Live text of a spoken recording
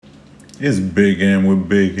It's Big M with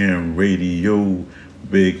Big M Radio.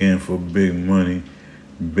 Big M for big money,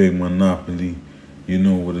 big monopoly. You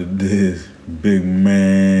know what it is. Big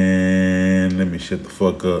man. Let me shut the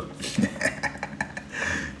fuck up.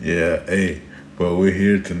 Yeah, hey. But we're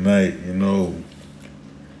here tonight,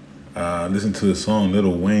 listen to the song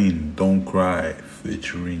Lil Wayne, Don't Cry,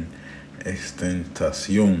 featuring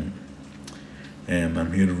XXXTENTACION. And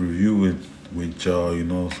I'm here to review it with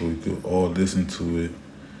y'all, so we could all listen to it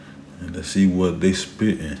and let's see what they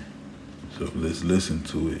spitting. So let's listen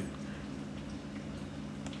to it.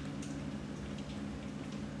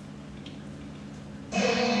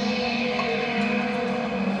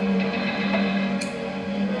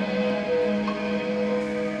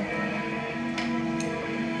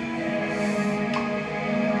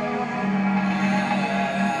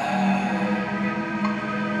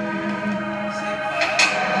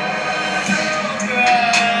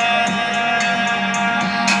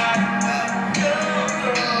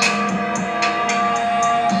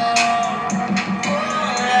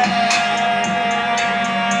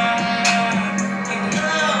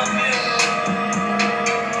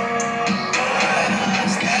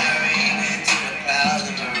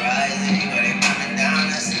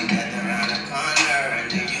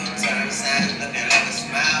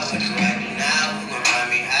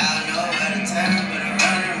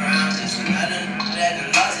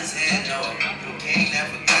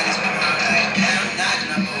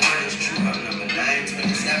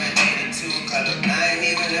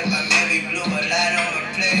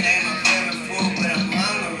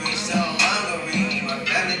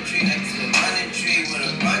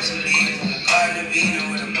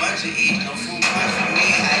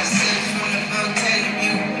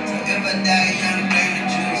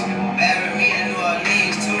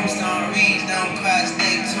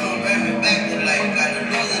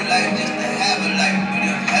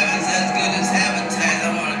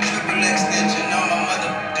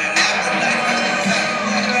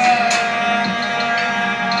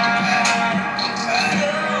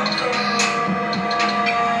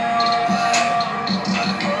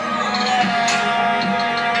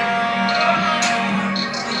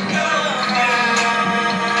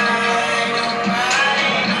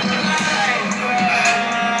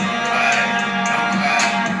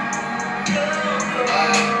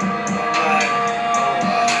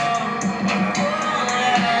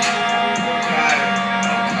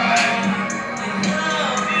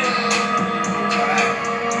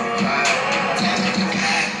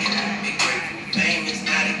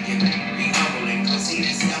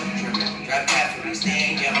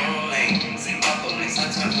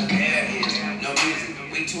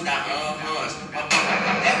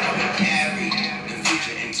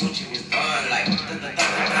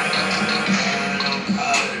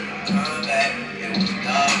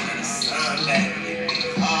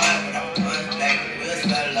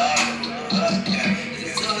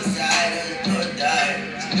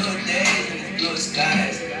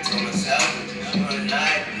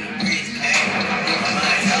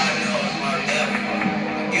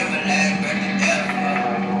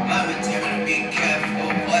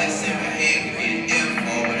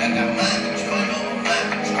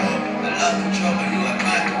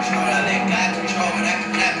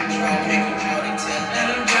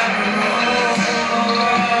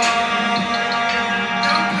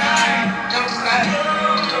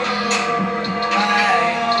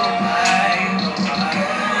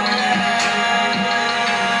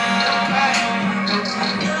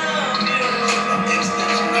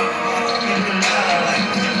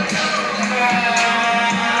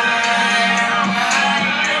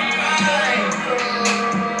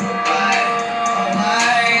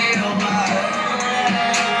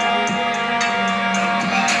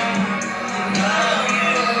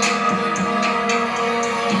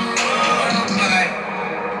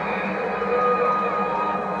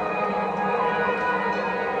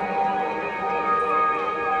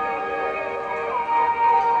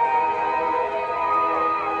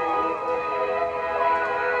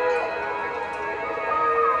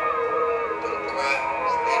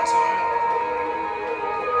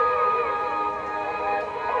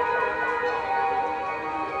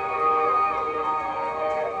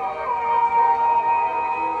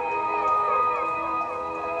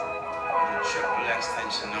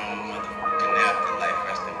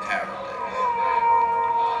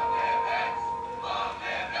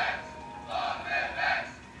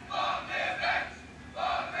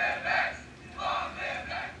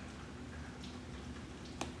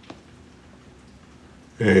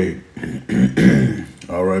 Hey,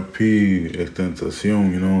 RIP,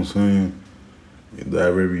 Extentacion, you know what I'm saying? He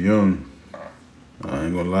died very young. I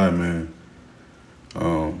ain't gonna lie, man.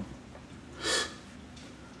 Um,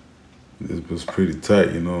 this was pretty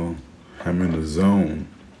tight, you know. I'm in the zone.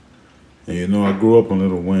 And you know, I grew up on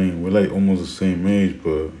Lil Wayne. We're like almost the same age,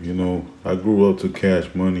 but you know, I grew up to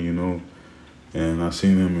Cash Money, you know, and I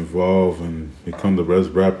seen him evolve and become the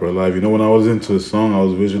best rapper alive. You know, when I was into his song, I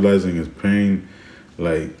was visualizing his pain.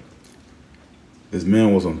 Like this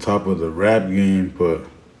man was on top of the rap game, but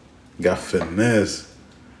got finessed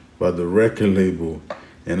by the record label.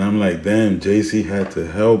 And I'm like, damn, JC had to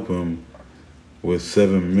help him with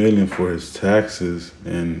 7 million for his taxes.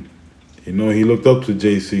 And you know, he looked up to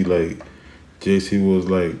JC. Like JC was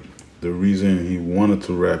like the reason he wanted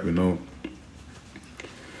to rap, you know.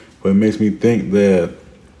 But it makes me think that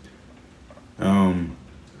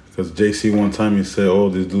because JC one time he said, "Oh,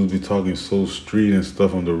 this dude be talking so street and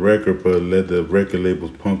stuff on the record, but let the record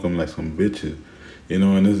labels punk him like some bitches." You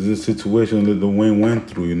know, and this situation that Lil Wayne went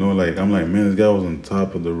through, you know, like I'm like, man, this guy was on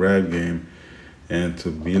top of the rap game, and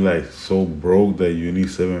to be like so broke that you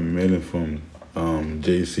need 7 million from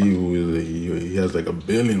JC, who is he has like 1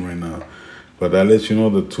 billion right now. But that lets you know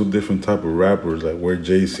the two different type of rappers, like where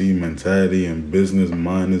JC mentality and business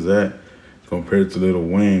mind is at, compared to Lil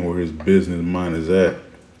Wayne, where his business mind is at.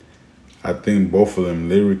 I think both of them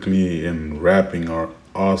lyrically and rapping are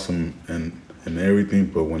awesome and everything,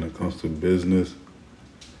 but when it comes to business,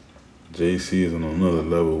 JC is on another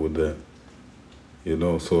level with that. You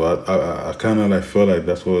know, so I kind of like felt like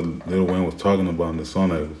that's what Lil Wayne was talking about in the song,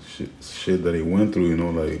 like shit that he went through. You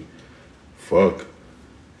know, like fuck,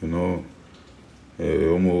 you know, it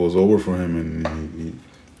almost was over for him, and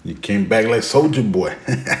he came back like Soldier Boy.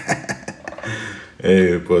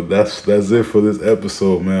 Hey, but that's it for this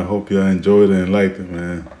episode, man. Hope y'all enjoyed it and liked it,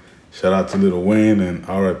 man. Shout out to Lil Wayne and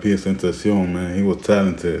R.I.P. XXXTENTACION, man. He was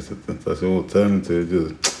talented. XXXTENTACION was talented.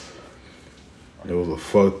 It was a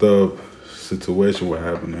fucked up situation what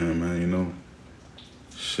happened to him, man. You know,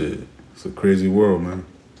 shit. It's a crazy world, man.